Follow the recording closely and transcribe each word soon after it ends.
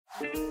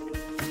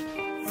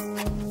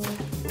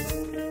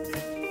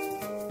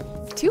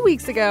2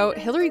 weeks ago,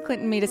 Hillary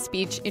Clinton made a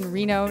speech in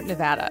Reno,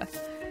 Nevada.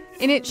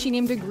 In it, she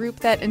named a group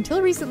that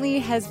until recently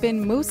has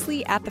been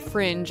mostly at the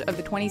fringe of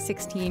the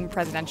 2016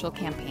 presidential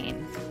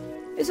campaign.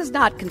 This is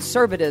not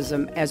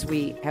conservatism as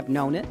we have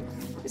known it.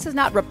 This is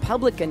not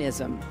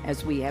republicanism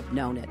as we have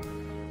known it.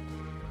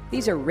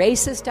 These are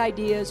racist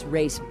ideas,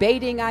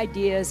 race-baiting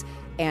ideas,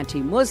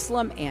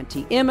 anti-Muslim,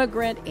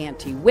 anti-immigrant,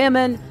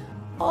 anti-women,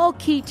 all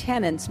key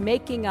tenets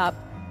making up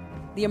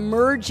the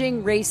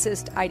emerging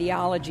racist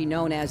ideology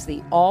known as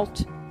the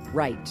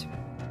alt-right.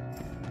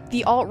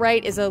 The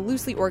alt-right is a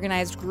loosely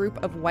organized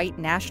group of white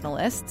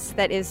nationalists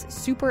that is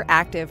super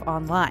active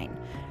online.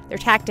 Their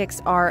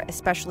tactics are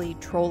especially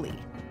trolly.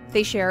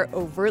 They share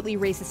overtly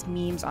racist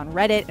memes on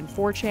Reddit and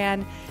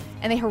 4chan,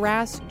 and they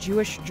harass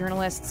Jewish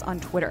journalists on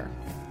Twitter,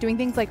 doing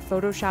things like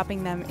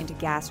photoshopping them into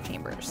gas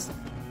chambers.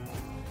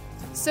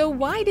 So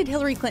why did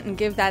Hillary Clinton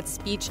give that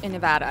speech in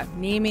Nevada,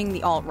 naming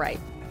the alt-right?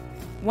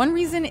 One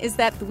reason is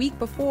that the week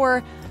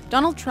before,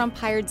 Donald Trump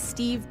hired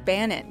Steve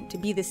Bannon to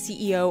be the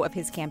CEO of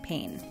his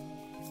campaign.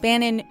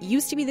 Bannon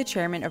used to be the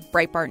chairman of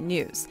Breitbart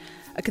News,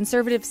 a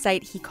conservative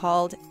site he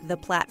called the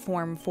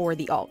platform for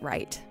the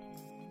alt-right.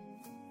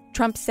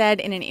 Trump said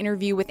in an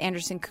interview with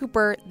Anderson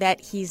Cooper that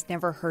he's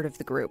never heard of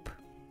the group.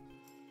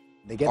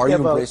 Are you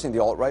embracing the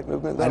alt-right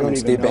movement? I don't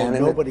even know.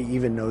 Nobody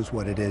even knows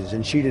what it is,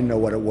 and she didn't know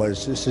what it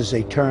was. This is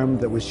a term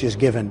that was just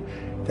given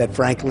that,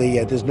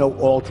 frankly, there's no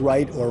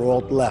alt-right or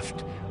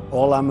alt-left.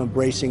 All I'm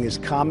embracing is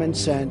common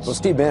sense. Well,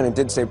 Steve Bannon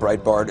did say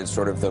Breitbart is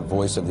sort of the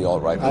voice of the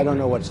alt-right movement. I don't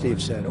know what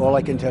Steve said. All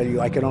I can tell you,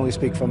 I can only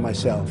speak for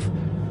myself.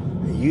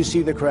 You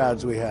see the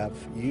crowds we have.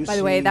 By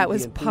the way, that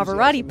was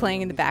Pavarotti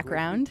playing in the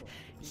background.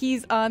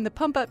 He's on the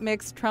pump-up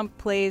mix Trump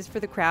plays for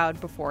the crowd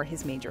before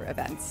his major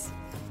events.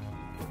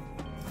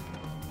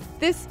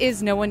 This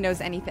is No One Knows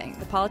Anything,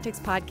 the politics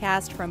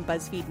podcast from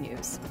BuzzFeed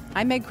News.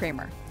 I'm Meg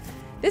Kramer.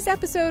 This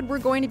episode, we're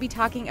going to be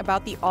talking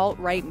about the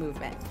alt-right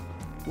movement,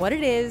 what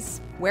it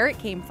is, where it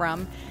came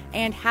from,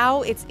 and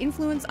how its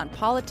influence on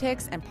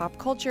politics and pop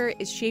culture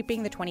is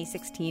shaping the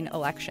 2016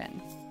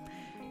 election.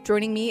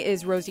 Joining me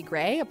is Rosie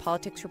Gray, a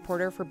politics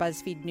reporter for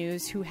BuzzFeed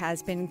News who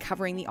has been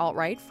covering the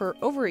alt-right for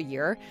over a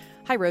year.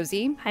 Hi,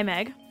 Rosie. Hi,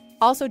 Meg.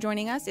 Also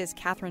joining us is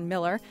Catherine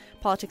Miller,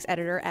 politics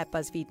editor at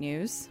BuzzFeed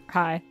News.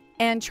 Hi.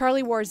 And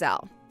Charlie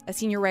Warzel, a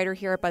senior writer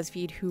here at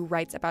BuzzFeed who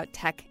writes about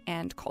tech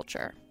and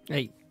culture.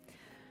 Hey.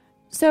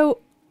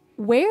 So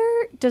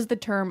where does the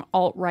term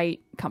alt-right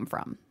come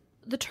from?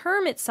 The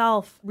term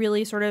itself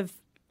really sort of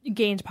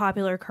gained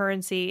popular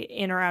currency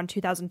in around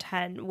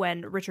 2010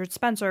 when Richard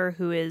Spencer,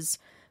 who is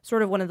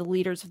sort of one of the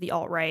leaders of the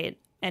alt-right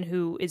and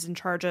who is in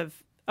charge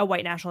of a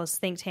white nationalist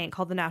think tank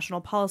called the National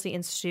Policy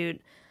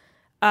Institute,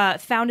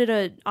 founded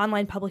an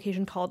online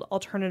publication called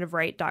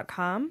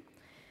AlternativeRight.com.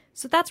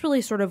 So that's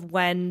really sort of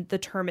when the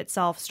term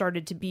itself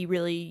started to be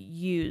really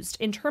used.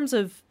 In terms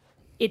of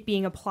it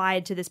being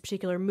applied to this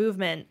particular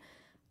movement,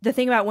 the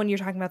thing about when you're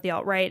talking about the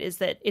alt-right is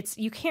that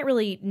you can't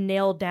really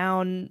nail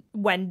down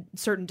when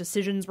certain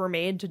decisions were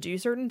made to do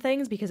certain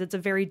things because it's a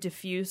very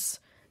diffuse,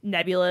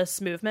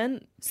 nebulous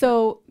movement.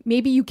 So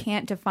maybe you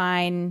can't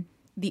define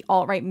the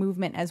alt-right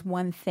movement as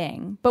one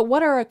thing, but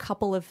what are a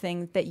couple of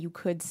things that you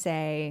could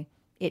say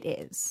it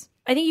is?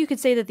 I think you could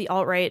say that the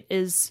alt-right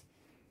is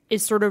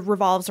sort of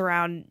revolves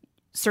around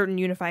certain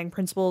unifying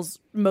principles,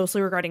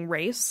 mostly regarding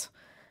race,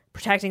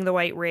 protecting the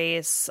white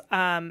race.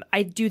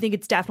 I do think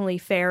it's definitely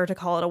fair to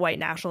call it a white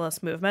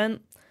nationalist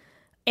movement.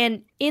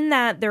 And in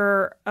that, there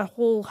are a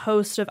whole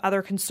host of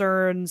other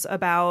concerns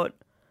about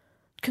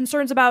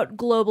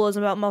globalism,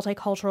 about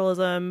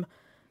multiculturalism.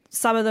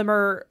 Some of them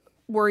are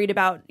worried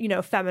about,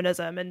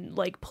 feminism and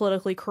like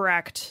politically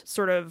correct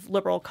sort of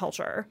liberal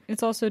culture.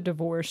 It's also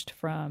divorced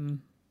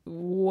from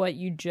what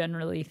you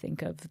generally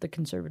think of the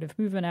conservative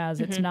movement as.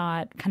 Mm-hmm. It's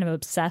not kind of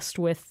obsessed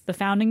with the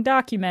founding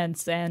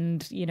documents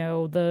and,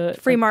 the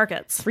free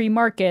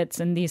markets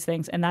and these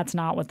things. And that's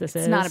not what this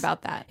is. It's not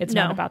about that. It's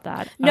not about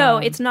that. No,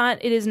 it's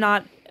not. It is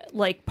not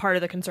like part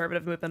of the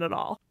conservative movement at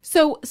all.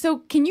 So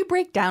can you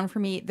break down for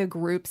me the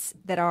groups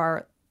that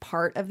are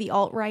part of the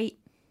alt-right?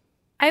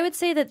 I would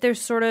say that there's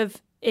sort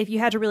of, if you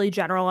had to really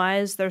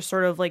generalize, there's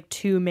sort of like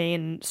two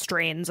main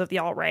strains of the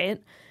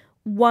alt-right.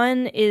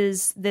 One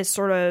is this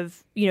sort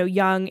of,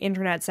 young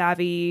internet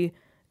savvy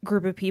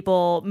group of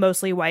people,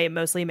 mostly white,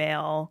 mostly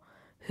male,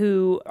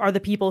 who are the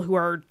people who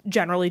are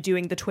generally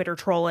doing the Twitter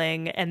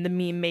trolling and the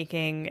meme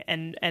making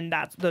and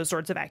those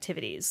sorts of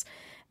activities.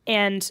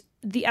 And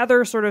the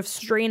other sort of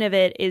strain of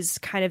it is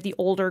kind of the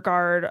older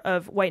guard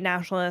of white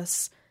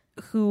nationalists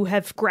who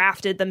have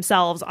grafted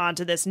themselves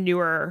onto this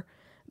newer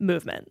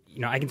movement.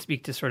 I can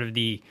speak to sort of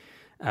the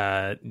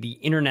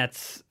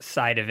internet's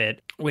side of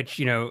it, which,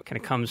 kind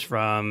of comes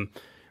from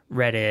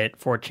Reddit,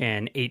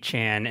 4chan,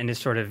 8chan, and has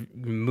sort of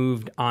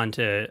moved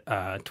onto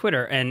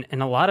Twitter. And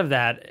a lot of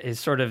that is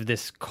sort of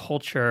this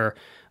culture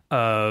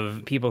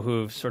of people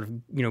who've sort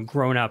of,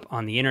 grown up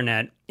on the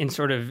internet and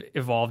sort of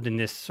evolved in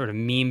this sort of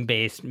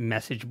meme-based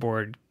message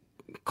board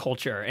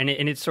culture. And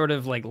it's sort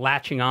of like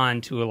latching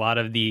on to a lot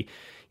of the,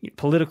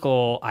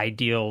 political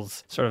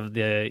ideals, sort of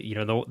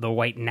the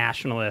white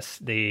nationalists,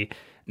 the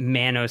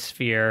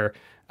manosphere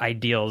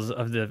ideals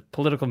of the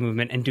political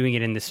movement, and doing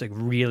it in this like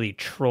really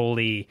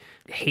trolly,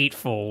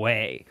 hateful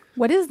way.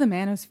 What is the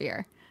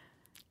manosphere?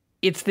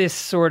 It's this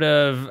sort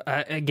of,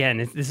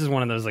 this is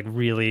one of those like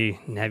really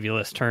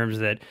nebulous terms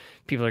that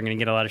people are going to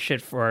get a lot of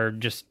shit for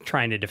just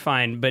trying to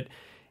define. But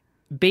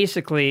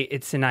basically,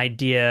 it's an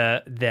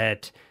idea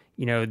that,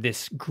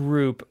 this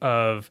group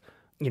of,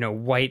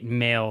 white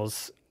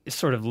males is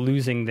sort of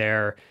losing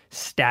their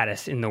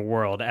status in the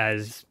world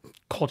as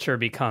culture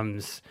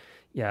becomes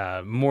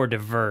more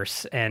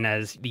diverse, and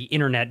as the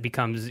internet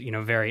becomes,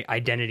 very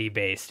identity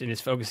based and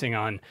is focusing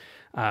on,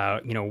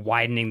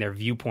 widening their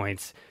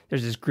viewpoints.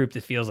 There's this group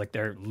that feels like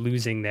they're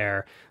losing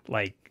their,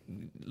 like,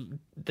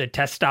 the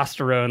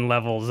testosterone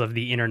levels of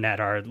the internet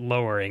are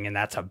lowering, and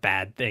that's a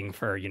bad thing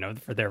for,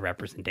 for their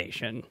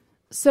representation.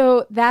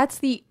 So that's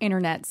the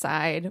internet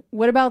side.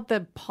 What about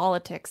the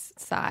politics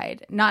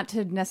side? Not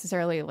to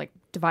necessarily like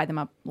divide them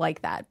up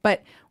like that,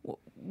 but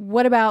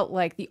what about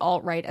like the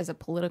alt-right as a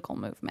political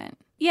movement?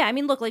 Yeah, I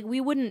mean, look, like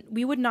we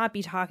would not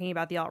be talking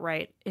about the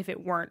alt-right if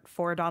it weren't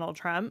for Donald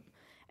Trump.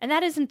 And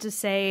that isn't to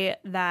say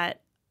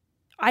that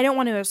I don't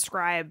want to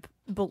ascribe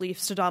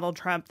beliefs to Donald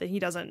Trump that he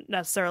doesn't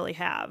necessarily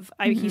have.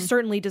 He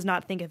certainly does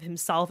not think of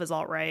himself as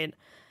alt-right,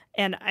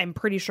 and I'm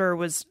pretty sure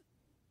was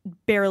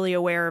barely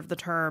aware of the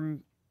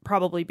term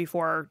probably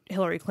before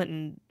Hillary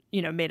Clinton,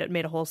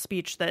 made a whole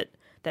speech that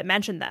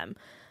mentioned them.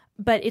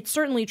 But it's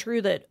certainly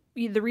true that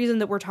the reason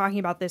that we're talking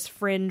about this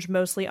fringe,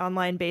 mostly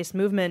online-based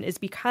movement is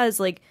because,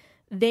 like,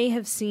 they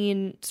have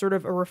seen sort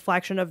of a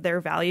reflection of their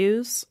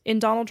values in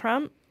Donald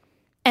Trump.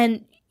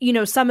 And,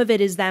 some of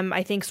it is them,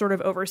 I think, sort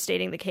of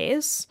overstating the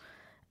case.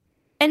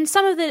 And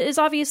some of it is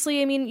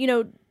obviously, I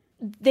mean,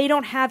 they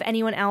don't have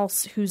anyone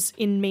else who's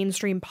in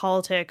mainstream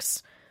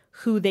politics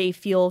who they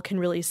feel can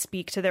really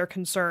speak to their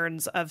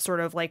concerns of sort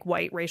of like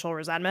white racial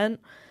resentment.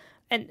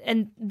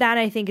 And that,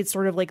 I think, is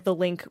sort of like the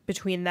link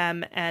between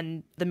them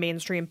and the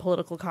mainstream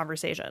political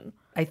conversation.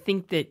 I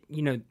think that,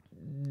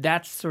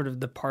 that's sort of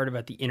the part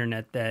about the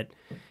internet that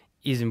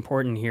is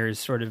important here is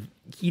sort of,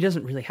 he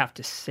doesn't really have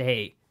to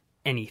say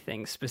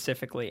anything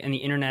specifically. And the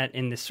internet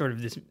in this sort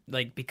of this,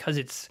 like, because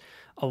it's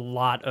a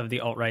lot of the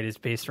alt-right is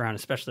based around,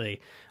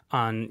 especially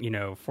on,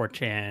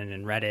 4chan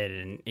and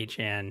Reddit and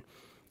 8chan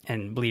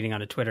and bleeding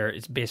onto Twitter,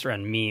 it's based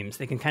around memes.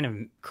 They can kind of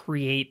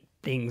create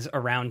things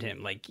around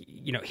him. Like,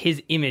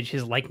 his image,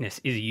 his likeness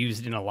is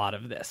used in a lot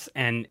of this.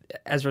 And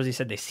as Rosie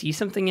said, they see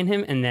something in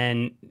him, and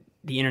then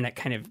the internet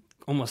kind of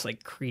almost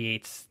like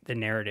creates the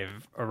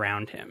narrative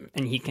around him.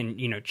 And he can,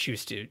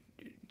 choose to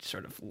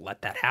sort of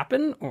let that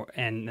happen,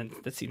 and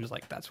that seems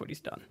like that's what he's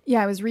done.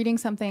 Yeah, I was reading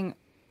something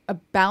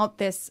about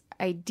this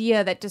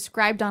idea that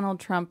described Donald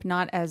Trump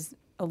not as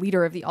a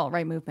leader of the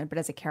alt-right movement, but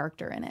as a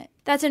character in it.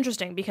 That's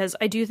interesting because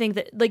I do think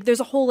that like there's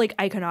a whole like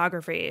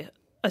iconography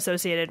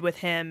associated with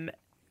him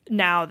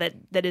now that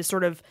is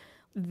sort of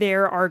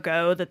their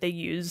argot that they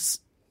use,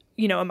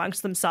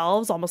 amongst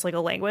themselves, almost like a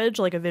language,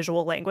 like a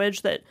visual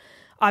language. That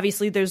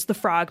obviously there's the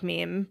frog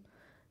meme,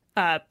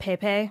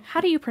 Pepe.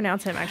 How do you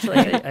pronounce him actually?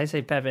 I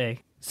say Pepe.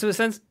 So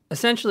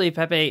essentially,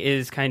 Pepe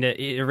is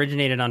it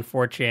originated on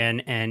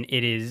 4chan, and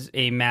it is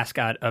a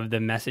mascot of the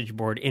message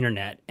board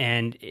internet.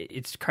 And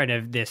it's kind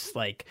of this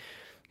like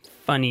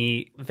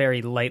funny,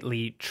 very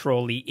lightly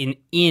trolly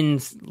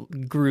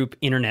in-group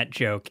internet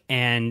joke.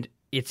 And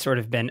it's sort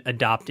of been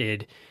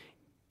adopted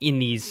in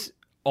these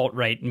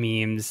alt-right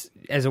memes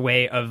as a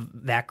way of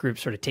that group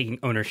sort of taking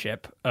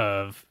ownership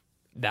of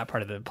that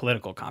part of the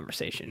political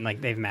conversation.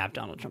 Like, they've mapped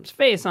Donald Trump's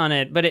face on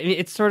it, but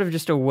it's sort of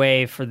just a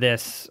way for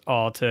this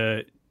all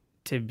to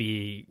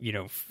be,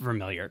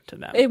 familiar to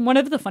them. And one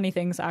of the funny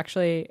things,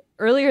 actually,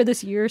 earlier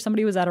this year,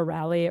 somebody was at a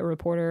rally, a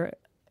reporter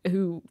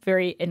who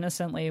very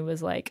innocently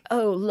was like,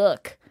 "Oh,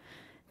 look,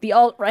 the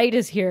alt-right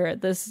is here.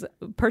 This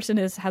person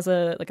has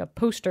a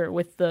poster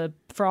with the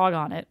frog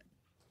on it."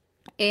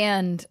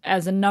 And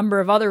as a number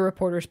of other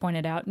reporters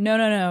pointed out,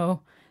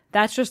 no,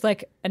 that's just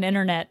like an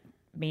internet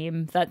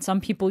meme that some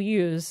people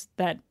use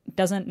that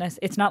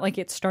it's not like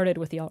it started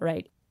with the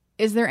alt-right.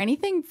 Is there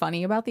anything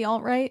funny about the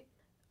alt-right?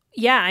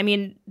 Yeah, I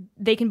mean,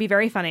 they can be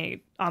very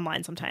funny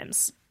online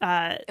sometimes.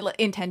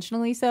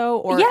 Intentionally so?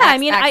 Or yeah, I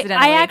mean,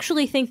 accidentally? I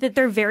actually think that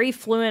they're very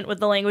fluent with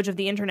the language of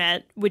the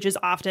internet, which is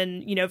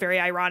often,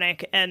 very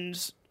ironic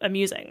and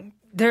amusing.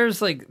 There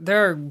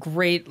are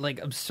great,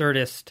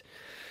 absurdist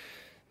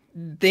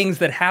things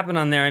that happen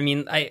on there. I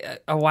mean,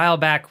 a while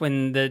back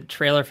when the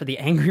trailer for the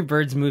Angry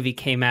Birds movie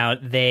came out,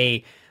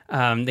 they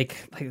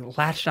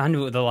latched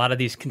onto it with a lot of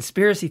these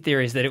conspiracy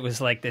theories that it was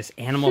like this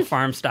Animal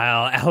Farm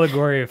style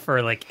allegory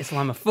for like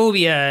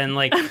Islamophobia and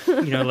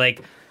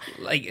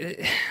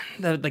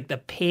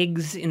the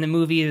pigs in the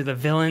movie, the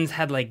villains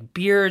had like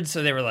beards,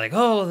 so they were like,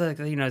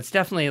 it's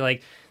definitely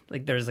like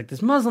there's like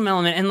this Muslim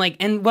element,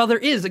 and while there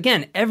is,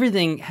 again,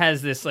 everything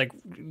has this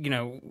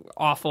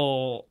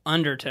awful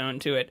undertone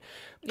to it,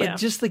 but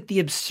just like the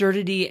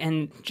absurdity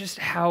and just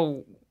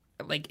how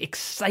like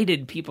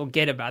excited people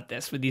get about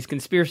this with these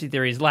conspiracy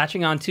theories,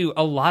 latching on to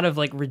a lot of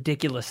like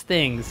ridiculous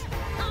things.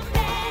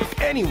 If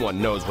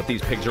anyone knows what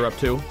these pigs are up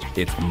to,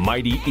 it's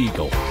Mighty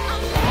Eagle.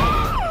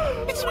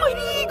 It's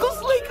Mighty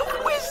Eagle's Lake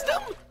of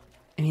Wisdom.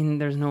 I mean,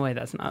 there's no way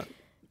that's not.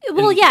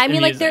 Well, yeah, I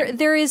mean, like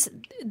there's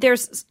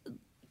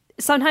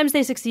sometimes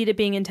they succeed at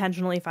being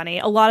intentionally funny.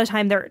 A lot of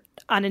time they're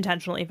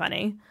unintentionally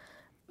funny.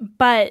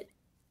 But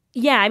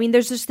yeah, I mean,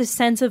 there's just this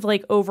sense of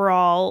like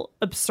overall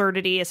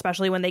absurdity,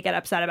 especially when they get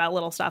upset about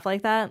little stuff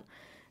like that,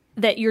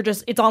 that you're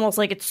just, it's almost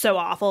like it's so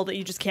awful that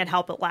you just can't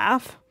help but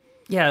laugh.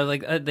 Yeah,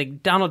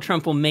 like Donald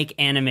Trump will make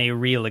anime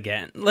real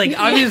again. Like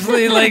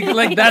obviously, like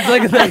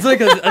that's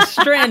like a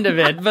strand of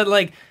it, but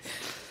like.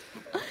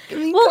 I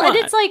mean, well, and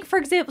it's like, for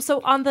example,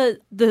 so on the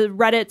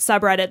Reddit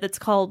subreddit that's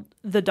called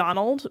The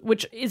Donald,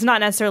 which is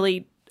not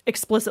necessarily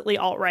explicitly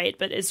alt-right,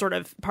 but is sort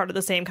of part of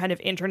the same kind of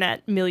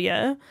internet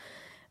milieu,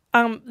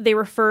 they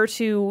refer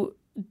to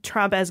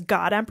Trump as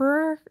God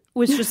Emperor,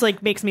 which just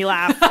like makes me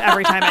laugh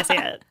every time I say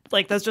it.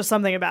 Like, there's just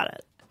something about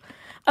it.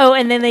 Oh,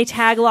 and then they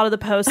tag a lot of the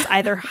posts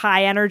either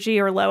high energy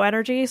or low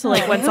energy. So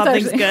like when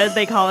something's good,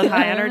 they call it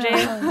high energy.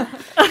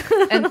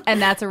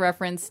 and that's a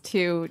reference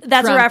to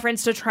Trump. A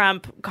reference to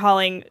Trump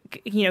calling,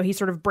 he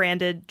sort of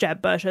branded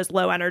Jeb Bush as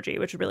low energy,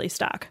 which really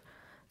stuck.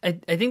 I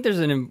think there's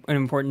an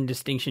important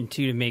distinction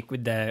too to make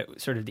with the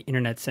sort of the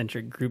internet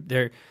centric group.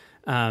 There,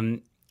 a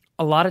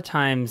lot of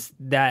times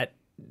that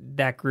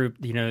group,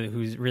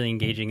 who's really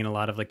engaging in a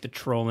lot of like the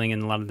trolling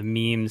and a lot of the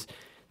memes,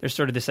 there's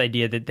sort of this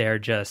idea that they're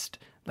just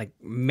like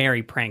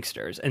merry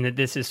pranksters, and that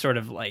this is sort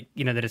of like,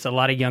 that it's a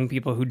lot of young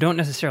people who don't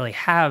necessarily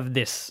have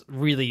this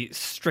really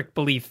strict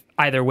belief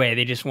either way.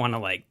 They just want to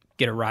like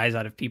get a rise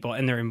out of people,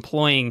 and they're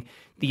employing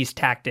these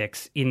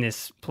tactics in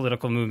this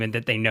political movement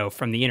that they know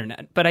from the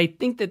internet. But I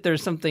think that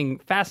there's something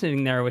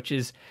fascinating there, which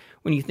is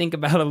when you think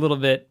about a little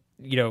bit,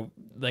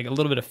 like a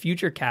little bit of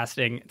future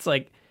casting, it's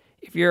like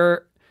if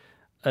you're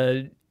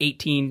a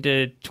 18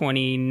 to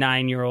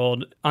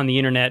 29-year-old on the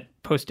internet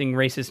posting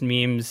racist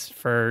memes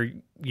for,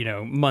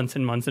 months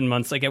and months and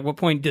months, like at what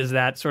point does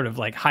that sort of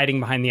like hiding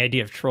behind the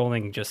idea of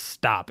trolling just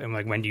stop? And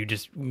like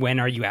when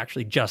are you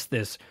actually just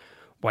this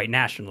white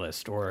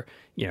nationalist or,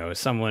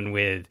 someone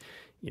with,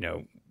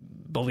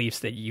 beliefs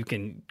that you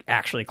can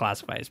actually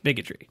classify as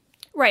bigotry?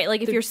 Right.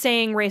 Like if you're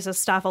saying racist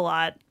stuff a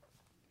lot,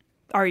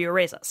 are you a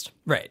racist?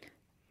 Right.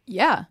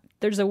 Yeah.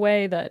 There's a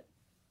way that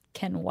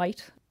Ken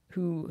White,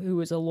 who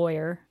is a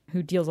lawyer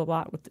who's dealt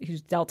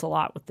a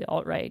lot with the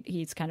alt-right,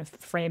 he's kind of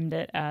framed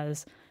it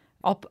as,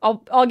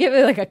 I'll give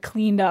it like a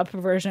cleaned up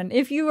version.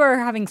 If you are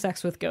having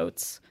sex with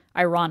goats,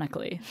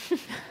 ironically,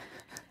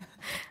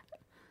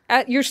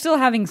 you're still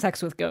having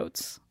sex with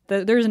goats.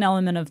 There's an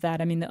element of that.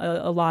 I mean,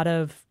 a lot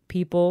of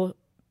people,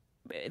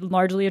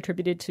 largely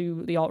attributed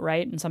to the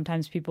alt-right, and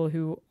sometimes people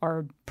who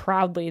are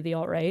proudly the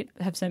alt-right,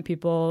 have sent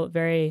people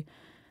very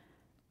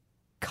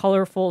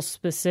colorful,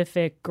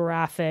 specific,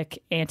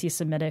 graphic,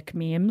 anti-Semitic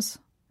memes,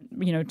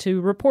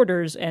 to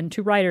reporters and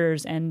to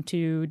writers and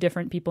to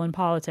different people in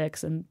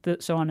politics and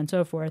so on and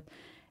so forth.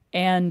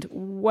 And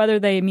whether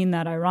they mean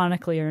that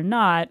ironically or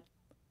not,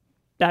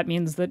 that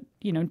means that,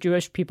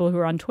 Jewish people who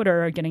are on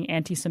Twitter are getting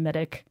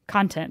anti-Semitic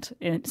content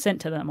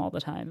sent to them all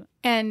the time.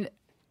 And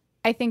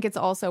I think it's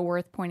also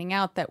worth pointing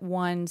out that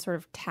one sort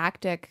of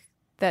tactic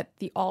that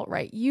the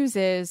alt-right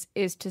uses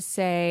is to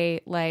say,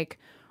 like,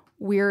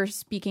 we're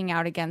speaking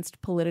out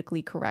against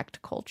politically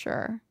correct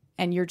culture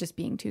and you're just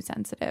being too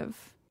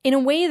sensitive. In a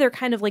way, they're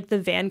kind of like the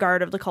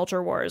vanguard of the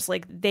culture wars.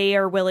 Like, they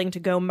are willing to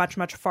go much,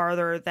 much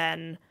farther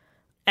than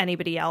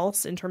anybody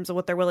else in terms of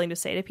what they're willing to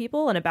say to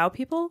people and about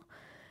people.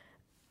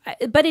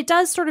 But it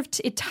does sort of,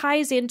 it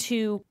ties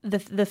into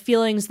the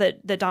feelings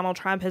that Donald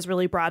Trump has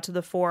really brought to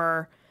the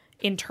fore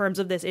in terms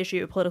of this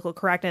issue of political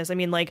correctness. I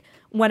mean, like,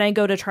 when I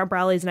go to Trump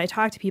rallies and I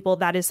talk to people,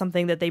 that is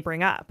something that they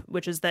bring up,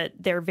 which is that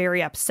they're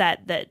very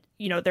upset that,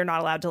 they're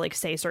not allowed to, like,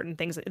 say certain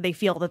things. They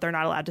feel that they're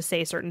not allowed to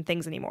say certain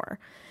things anymore.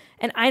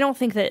 And I don't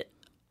think that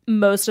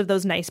most of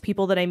those nice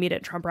people that I meet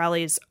at Trump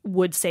rallies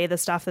would say the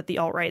stuff that the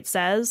alt-right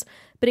says,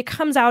 but it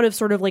comes out of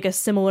sort of like a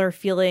similar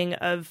feeling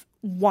of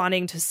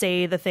wanting to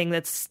say the thing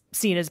that's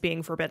seen as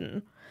being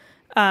forbidden.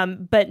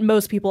 But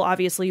most people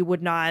obviously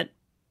would not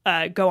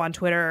go on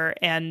Twitter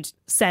and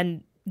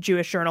send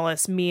Jewish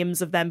journalists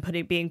memes of them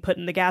being put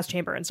in the gas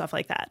chamber and stuff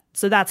like that.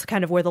 So that's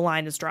kind of where the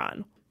line is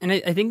drawn. And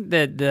I think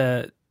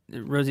that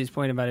Rosie's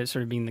point about it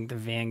sort of being like the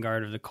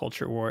vanguard of the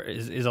culture war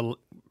is a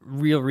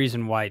real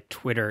reason why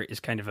Twitter is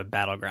kind of a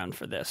battleground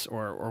for this,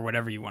 or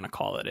whatever you want to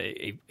call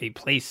it, a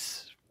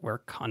place where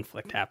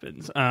conflict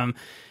happens.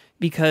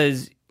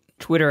 Because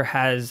Twitter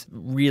has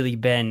really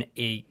been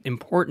an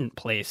important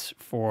place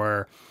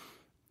for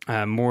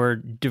more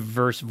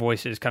diverse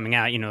voices coming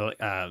out,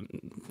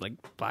 like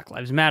Black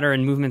Lives Matter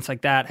and movements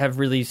like that have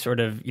really sort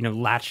of,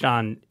 latched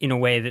on in a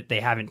way that they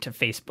haven't to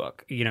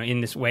Facebook,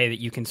 in this way that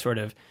you can sort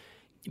of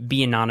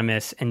be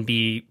anonymous and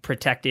be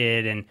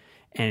protected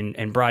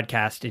and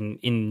broadcast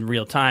in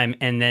real time.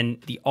 And then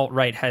the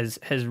alt-right has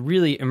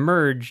really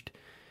emerged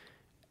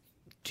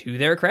to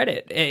their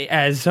credit,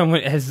 as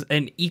someone as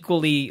an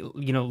equally,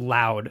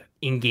 loud,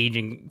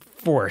 engaging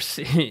force,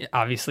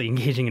 obviously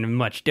engaging in a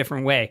much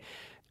different way.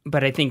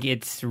 But I think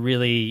it's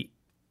really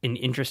an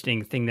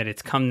interesting thing that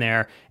it's come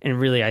there, and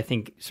really, I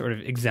think, sort of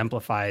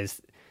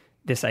exemplifies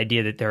this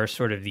idea that there are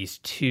sort of these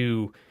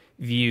two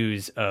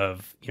views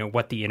of,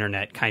 what the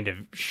internet kind of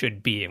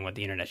should be and what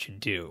the internet should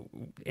do,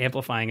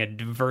 amplifying a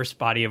diverse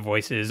body of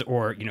voices,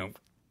 or,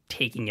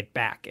 taking it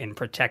back and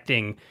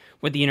protecting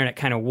what the internet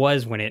kind of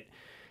was when it,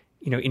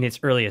 in its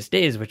earliest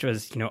days, which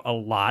was, a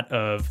lot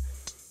of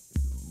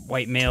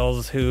white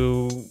males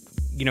who,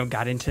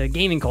 got into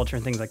gaming culture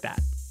and things like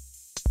that.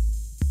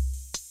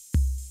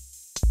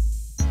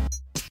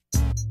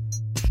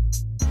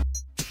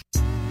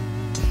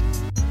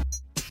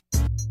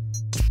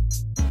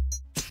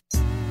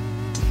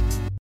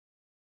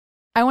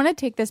 I want to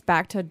take this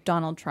back to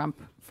Donald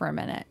Trump for a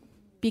minute,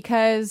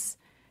 because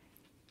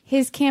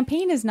his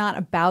campaign is not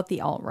about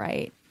the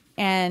alt-right,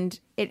 and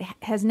it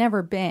has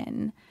never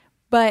been.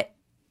 But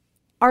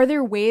are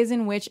there ways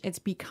in which it's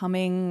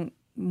becoming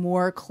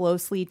more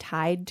closely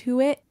tied to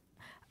it?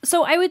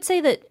 So I would say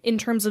that in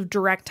terms of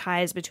direct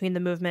ties between the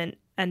movement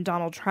and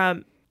Donald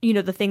Trump,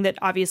 the thing that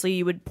obviously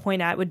you would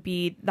point at would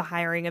be the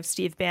hiring of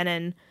Steve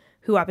Bannon,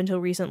 who up until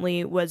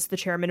recently was the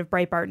chairman of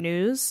Breitbart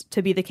News,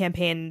 to be the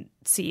campaign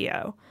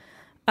CEO.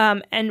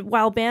 And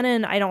while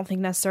Bannon, I don't think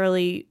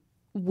necessarily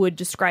would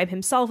describe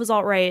himself as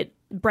alt-right,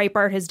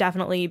 Breitbart has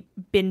definitely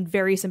been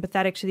very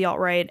sympathetic to the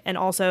alt-right. And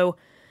also,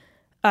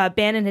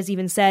 Bannon has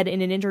even said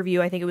in an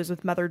interview, I think it was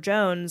with Mother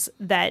Jones,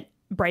 that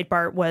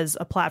Breitbart was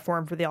a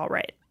platform for the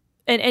alt-right.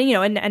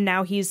 And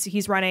now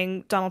he's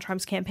running Donald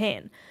Trump's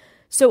campaign.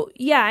 So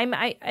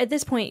yeah, at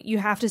this point you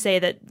have to say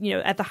that,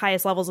 at the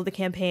highest levels of the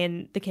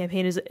campaign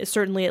is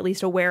certainly at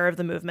least aware of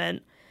the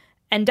movement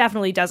and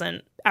definitely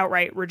doesn't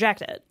outright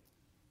reject it.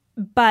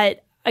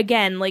 But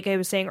again, like I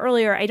was saying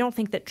earlier, I don't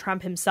think that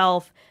Trump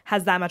himself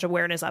has that much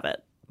awareness of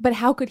it. But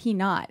how could he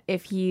not,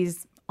 if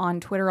he's on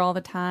Twitter all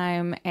the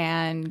time?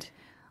 And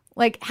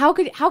how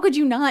could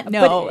you not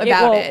know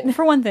about it?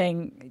 For one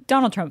thing,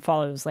 Donald Trump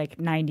follows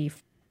 90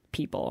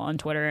 people on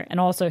Twitter, and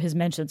also his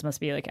mentions must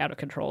be out of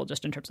control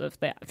just in terms of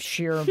the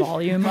sheer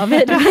volume of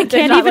it. I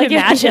can't even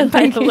imagine.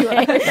 By the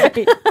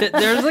way,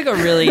 there's a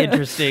really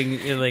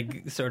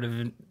interesting sort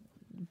of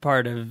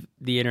part of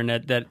the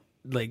internet that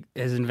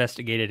has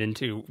investigated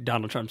into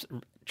Donald Trump's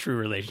true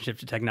relationship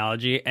to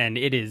technology, and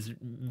it is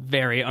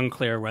very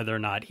unclear whether or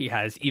not he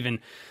has even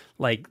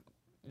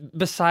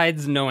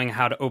besides knowing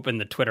how to open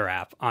the Twitter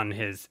app on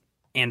his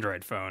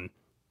Android phone,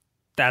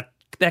 that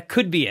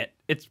could be it.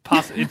 It's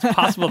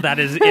possible that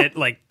is it,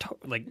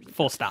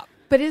 full stop.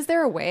 But is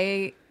there a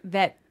way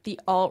that the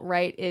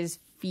alt-right is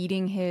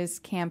feeding his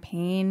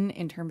campaign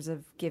in terms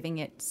of giving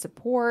it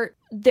support?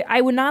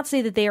 I would not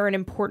say that they are an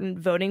important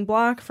voting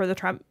bloc for the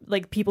Trump,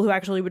 people who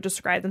actually would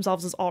describe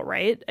themselves as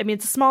alt-right. I mean,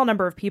 it's a small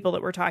number of people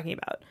that we're talking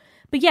about.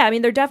 But yeah, I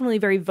mean, they're definitely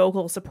very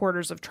vocal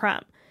supporters of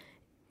Trump.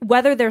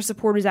 Whether their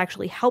support is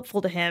actually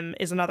helpful to him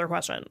is another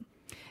question.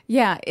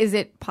 Yeah. Is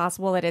it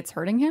possible that it's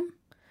hurting him?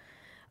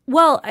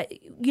 Well,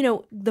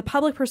 the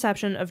public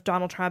perception of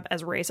Donald Trump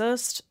as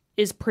racist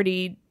is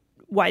pretty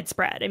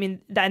widespread. I mean,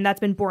 and that's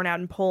been borne out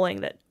in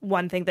polling, that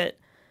one thing that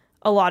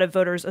a lot of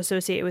voters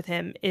associate with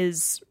him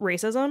is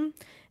racism.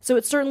 So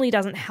it certainly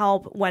doesn't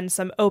help when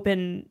some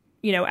open,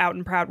 out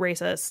and proud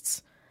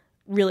racists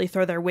really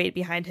throw their weight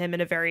behind him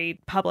in a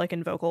very public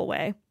and vocal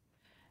way.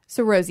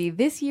 So Rosie,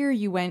 this year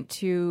you went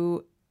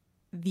to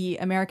the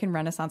American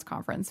Renaissance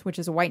Conference, which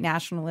is a white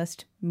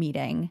nationalist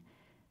meeting.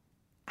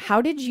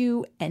 How did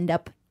you end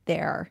up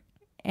there?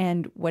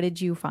 And what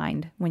did you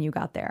find when you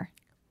got there?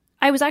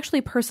 I was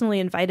actually personally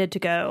invited to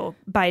go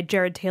by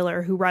Jared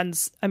Taylor, who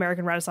runs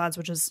American Renaissance,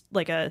 which is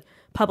a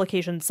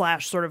publication /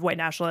 sort of white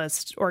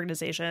nationalist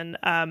organization.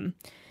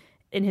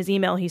 In his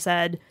email, he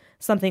said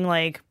something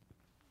like,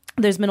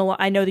 there's been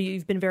I know that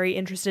you've been very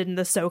interested in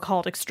the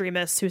so-called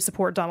extremists who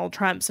support Donald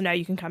Trump, so now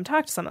you can come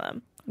talk to some of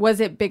them. Was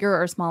it bigger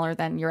or smaller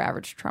than your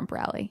average Trump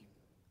rally?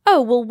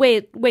 Oh, well,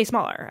 way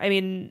smaller. I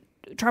mean,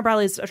 Trump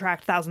rallies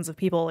attract thousands of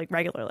people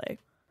regularly.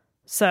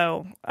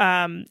 So,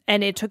 and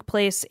it took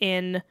place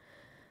in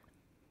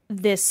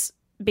this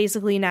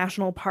basically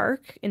national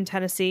park in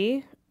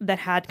Tennessee that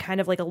had kind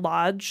of a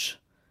lodge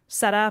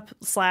setup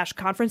 /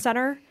 conference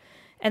center.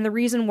 And the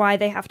reason why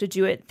they have to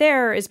do it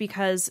there is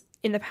because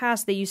in the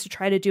past they used to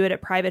try to do it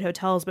at private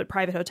hotels, but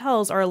private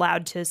hotels are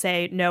allowed to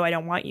say, no, I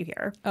don't want you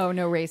here. Oh,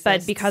 no racists.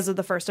 But because of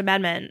the First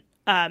Amendment,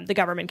 the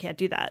government can't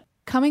do that.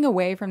 Coming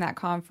away from that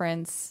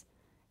conference,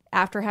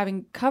 after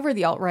having covered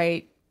the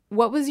alt-right,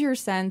 what was your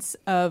sense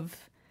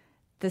of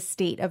the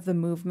state of the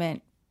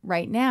movement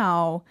right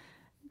now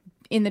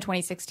during the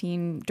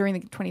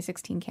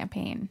 2016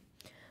 campaign?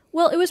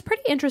 Well, it was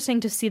pretty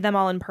interesting to see them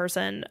all in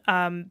person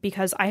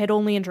because I had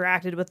only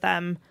interacted with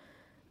them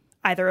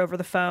either over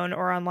the phone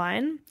or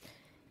online.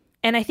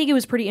 And I think it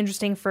was pretty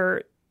interesting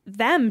for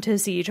them to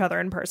see each other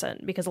in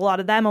person because a lot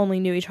of them only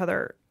knew each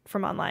other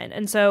from online.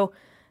 And so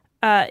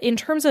In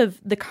terms of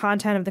the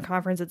content of the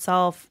conference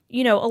itself,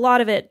 a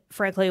lot of it,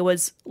 frankly,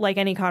 was like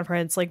any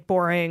conference, like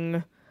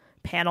boring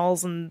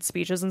panels and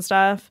speeches and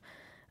stuff.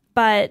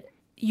 But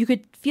you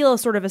could feel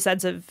sort of a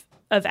sense of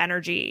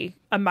energy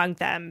among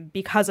them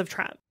because of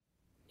Trump.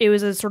 It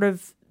was a sort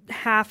of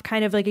half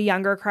kind of like a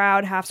younger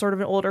crowd, half sort of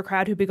an older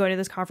crowd who'd been going to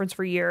this conference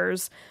for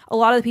years. A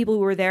lot of the people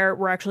who were there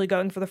were actually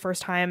going for the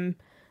first time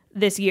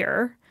this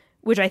year,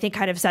 which I think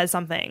kind of says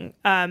something.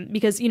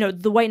 Because,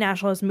 the white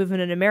nationalist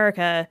movement in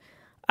America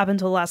up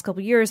until the last couple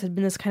of years had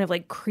been this kind of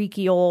like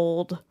creaky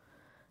old,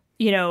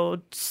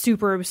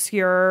 super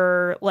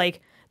obscure,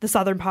 like the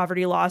Southern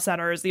Poverty Law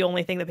Center is the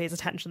only thing that pays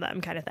attention to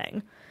them kind of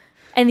thing.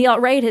 And the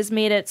alt-right has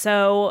made it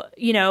so,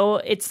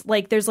 it's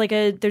like there's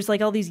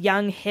like all these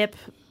young, hip,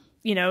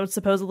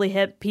 supposedly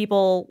hip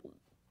people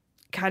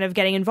kind of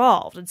getting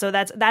involved. And so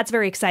that's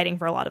very exciting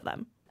for a lot of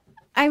them.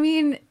 I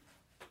mean,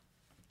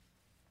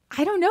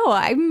 I don't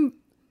know.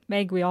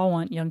 Meg, we all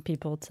want young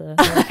people to.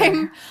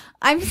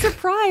 I'm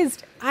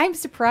surprised. I'm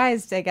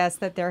surprised, I guess,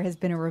 that there has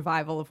been a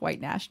revival of white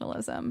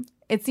nationalism.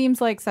 It seems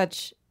like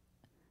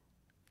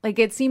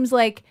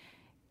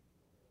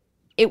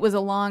it was a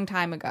long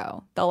time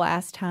ago, the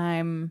last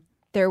time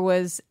there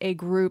was a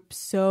group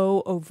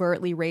so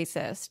overtly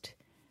racist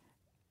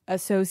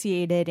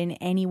associated in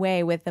any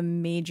way with a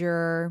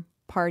major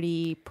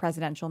party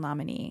presidential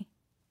nominee.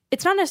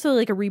 It's not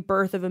necessarily like a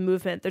rebirth of a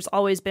movement. There's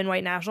always been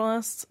white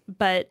nationalists,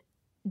 but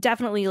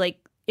definitely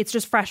like it's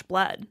just fresh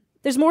blood.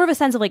 There's more of a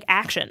sense of like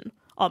action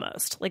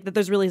almost, like that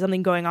there's really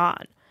something going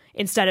on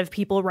instead of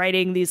people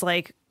writing these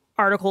like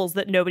articles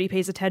that nobody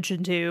pays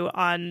attention to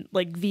on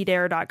like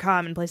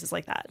vdare.com and places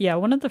like that. Yeah,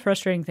 one of the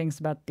frustrating things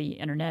about the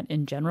internet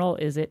in general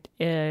is it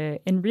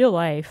in real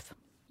life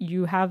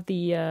you have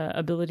the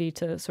ability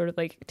to sort of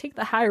like take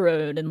the high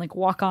road and like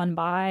walk on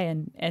by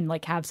and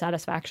like have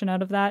satisfaction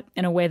out of that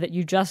in a way that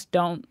you just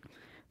don't.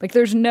 Like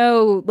there's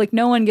no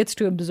one gets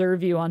to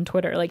observe you on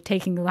Twitter like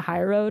taking the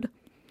high road.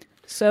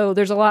 So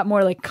there's a lot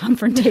more like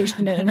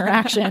confrontation and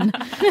interaction.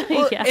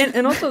 Well, yeah.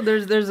 and also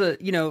there's a,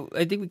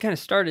 I think we kind of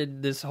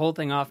started this whole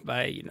thing off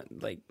by,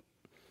 like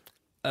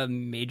a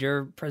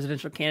major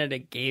presidential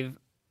candidate gave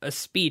a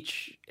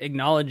speech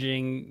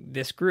acknowledging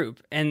this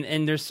group.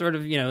 And there's sort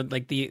of,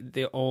 like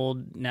the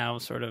old now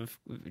sort of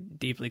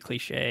deeply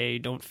cliche,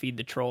 don't feed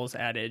the trolls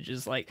adage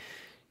is like,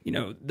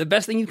 the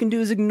best thing you can do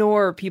is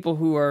ignore people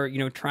who are,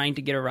 trying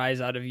to get a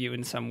rise out of you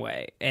in some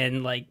way.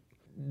 And like,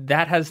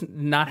 that has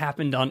not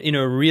happened in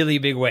a really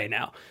big way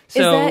now.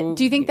 So,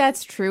 do you think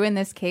that's true in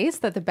this case,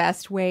 that the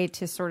best way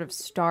to sort of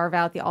starve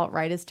out the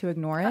alt-right is to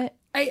ignore it?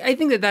 I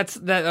think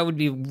that would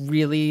be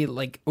really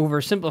like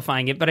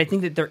oversimplifying it. But I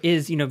think that there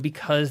is,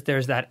 because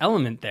there's that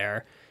element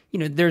there,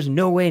 there's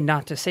no way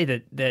not to say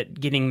that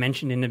getting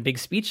mentioned in a big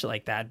speech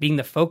like that, being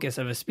the focus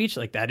of a speech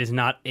like that is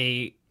not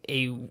a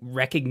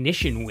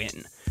recognition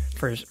win.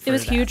 It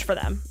was huge for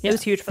them. Yeah. It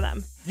was huge for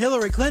them.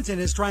 Hillary Clinton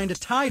is trying to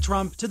tie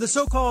Trump to the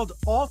so-called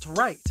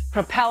alt-right.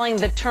 Propelling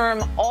the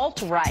term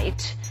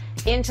alt-right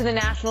into the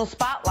national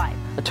spotlight.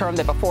 A term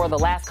that before the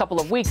last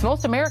couple of weeks,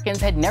 most Americans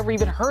had never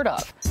even heard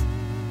of.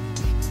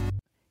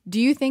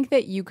 Do you think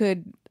that you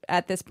could,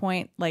 at this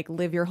point, like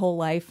live your whole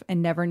life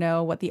and never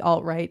know what the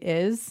alt-right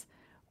is?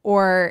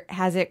 Or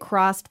has it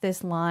crossed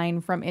this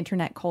line from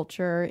internet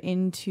culture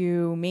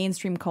into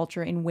mainstream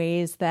culture in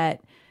ways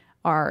that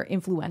are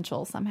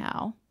influential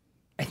somehow?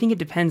 I think it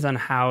depends on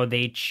how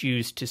they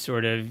choose to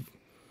sort of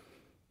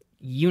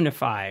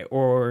unify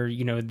or,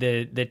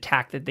 the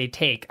tack that they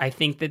take. I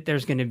think that there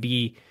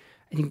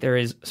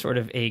is sort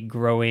of a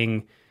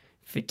growing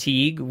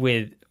fatigue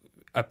with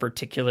a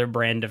particular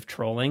brand of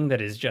trolling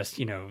that is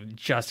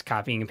just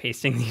copying and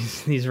pasting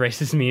these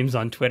racist memes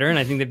on Twitter. And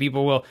I think that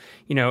people will,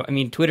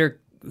 Twitter,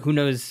 who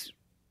knows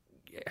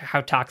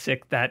how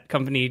toxic that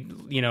company,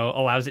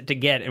 allows it to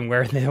get and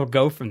where they'll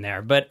go from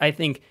there. But I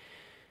think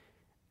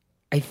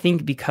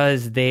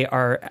because they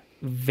are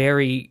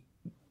very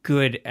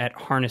good at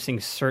harnessing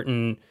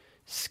certain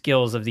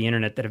skills of the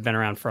internet that have been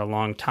around for a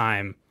long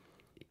time,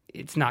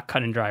 it's not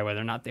cut and dry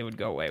whether or not they would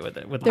go away with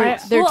it. They're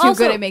too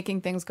good at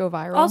making things go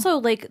viral. Also,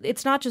 like,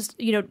 it's not just,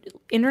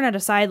 internet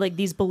aside, like,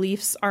 these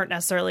beliefs aren't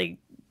necessarily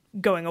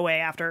going away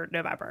after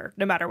November,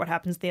 no matter what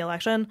happens in the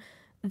election.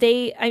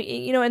 They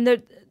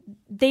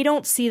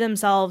don't see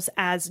themselves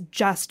as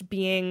just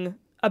being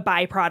a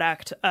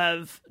byproduct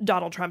of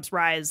Donald Trump's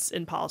rise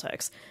in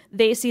politics.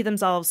 They see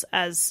themselves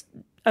as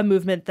a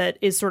movement that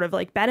is sort of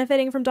like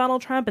benefiting from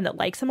Donald Trump and that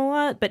likes him a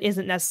lot, but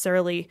doesn't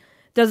necessarily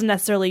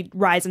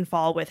rise and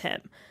fall with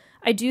him.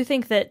 I do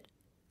think that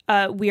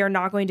we are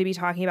not going to be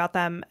talking about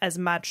them as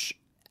much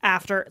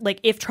after, like,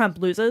 if Trump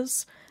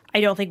loses, I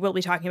don't think we'll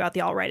be talking about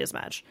the alt-right as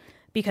much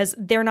because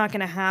they're not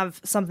going to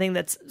have something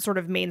that's sort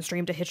of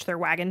mainstream to hitch their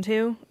wagon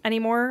to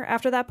anymore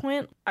after that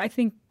point. I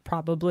think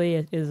probably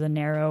it is a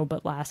narrow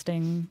but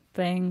lasting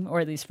thing, or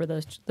at least for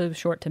the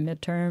short to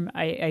midterm.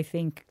 I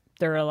think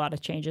there are a lot of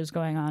changes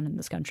going on in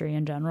this country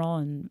in general,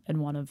 and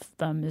one of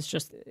them is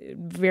just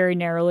very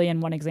narrowly,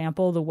 in one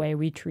example, the way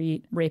we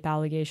treat rape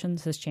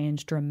allegations has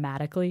changed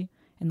dramatically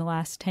in the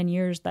last 10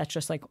 years. That's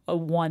just like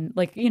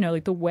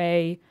the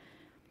way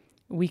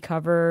we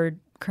covered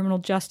criminal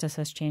justice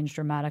has changed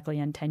dramatically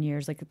in 10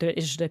 years. Like, there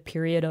is just a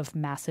period of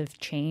massive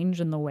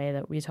change in the way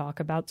that we talk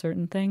about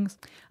certain things.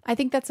 I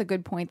think that's a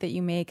good point that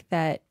you make,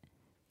 that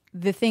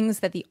the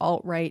things that the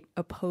alt-right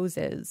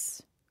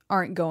opposes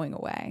aren't going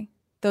away.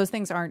 Those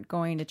things aren't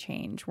going to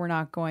change. We're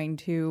not going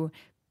to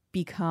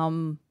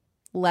become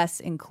less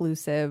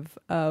inclusive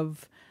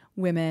of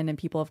women and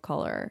people of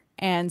color.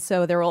 And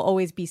so there will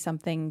always be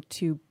something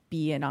to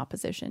be in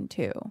opposition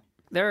to.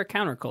 They're a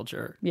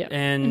counterculture. Yeah.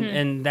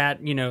 And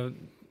that, you know,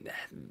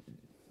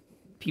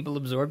 people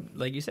absorb,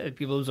 like you said,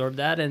 people absorb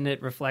that, and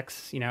it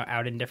reflects, you know,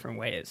 out in different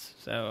ways.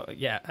 So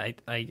yeah,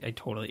 I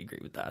totally agree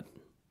with that.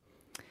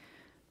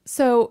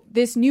 So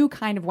this new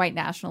kind of white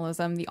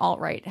nationalism, the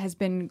alt-right, has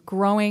been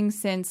growing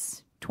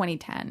since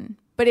 2010,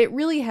 but it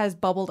really has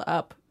bubbled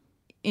up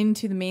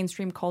into the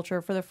mainstream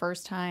culture for the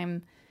first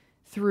time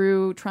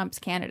through Trump's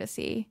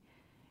candidacy.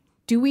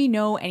 Do we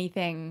know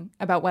anything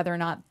about whether or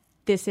not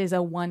this is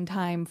a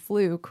one-time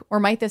fluke, or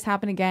might this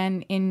happen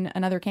again in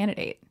another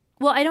candidate?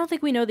 Well, I don't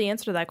think we know the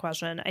answer to that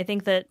question. I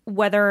think that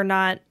whether or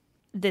not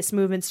this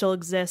movement still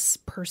exists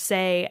per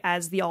se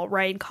as the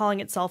alt-right, calling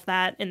itself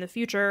that in the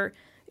future,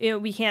 you know,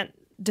 we can't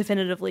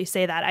definitively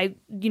say that.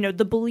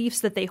 The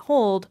beliefs that they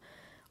hold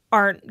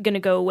aren't going to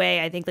go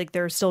away. I think like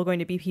there are still going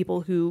to be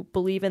people who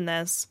believe in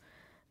this,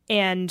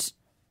 and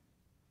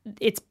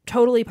it's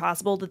totally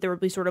possible that there will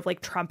be sort of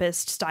like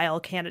Trumpist style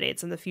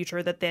candidates in the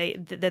future that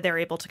they're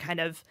able to kind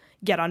of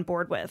get on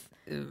board with.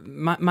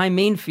 My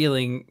main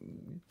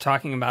feeling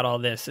talking about all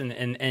this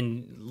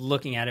and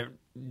looking at it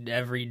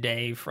every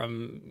day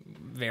from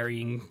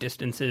varying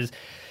distances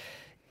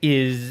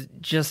is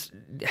just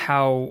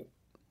how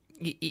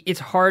it's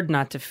hard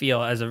not to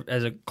feel as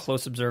a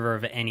close observer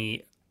of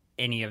any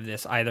of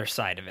this, either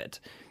side of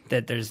it,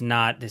 that there's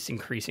not this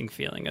increasing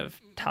feeling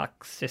of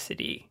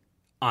toxicity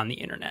on the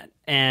internet.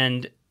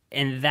 And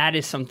that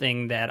is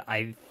something that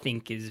I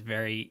think is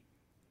very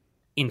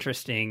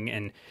interesting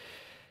and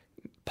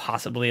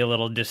possibly a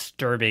little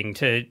disturbing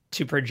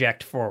to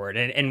project forward.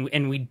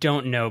 And we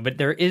don't know, but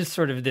there is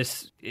sort of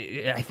this,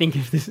 I think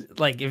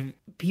if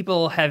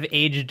people have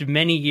aged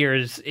many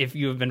years if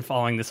you have been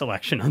following this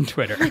election on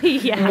Twitter.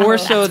 Yeah, more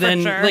so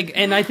than sure. like,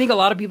 and I think a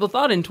lot of people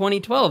thought in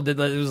 2012 that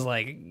it was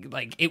like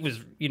it was,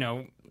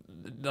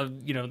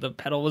 the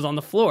pedal was on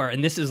the floor,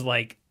 and this is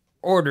like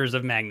orders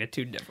of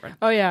magnitude different.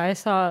 Oh yeah,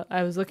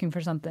 I was looking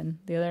for something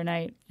the other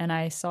night, and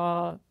I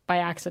saw by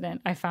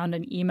accident, I found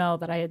an email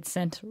that I had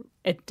sent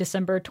at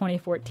December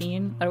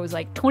 2014 that it was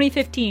like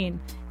 2015.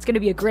 It's going to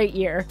be a great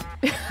year.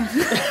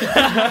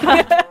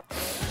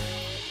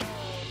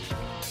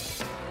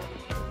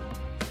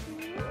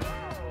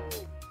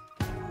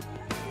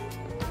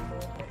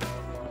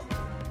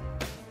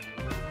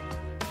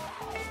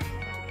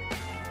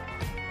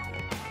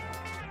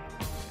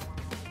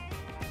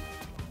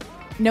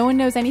 No One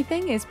Knows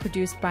Anything is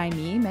produced by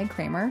me, Meg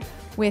Kramer,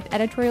 with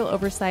editorial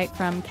oversight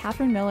from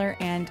Catherine Miller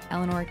and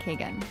Eleanor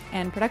Kagan,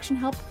 and production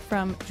help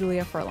from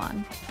Julia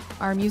Furlan.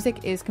 Our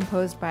music is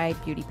composed by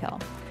Beauty Pill.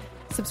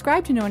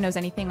 Subscribe to No One Knows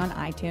Anything on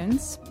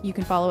iTunes. You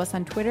can follow us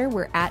on Twitter.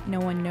 We're at No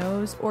One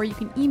Knows, or you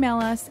can email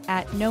us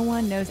at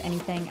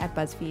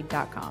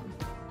nowoneknowsanything@buzzfeed.com.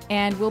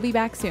 And we'll be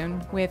back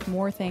soon with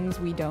more things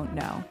we don't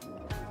know.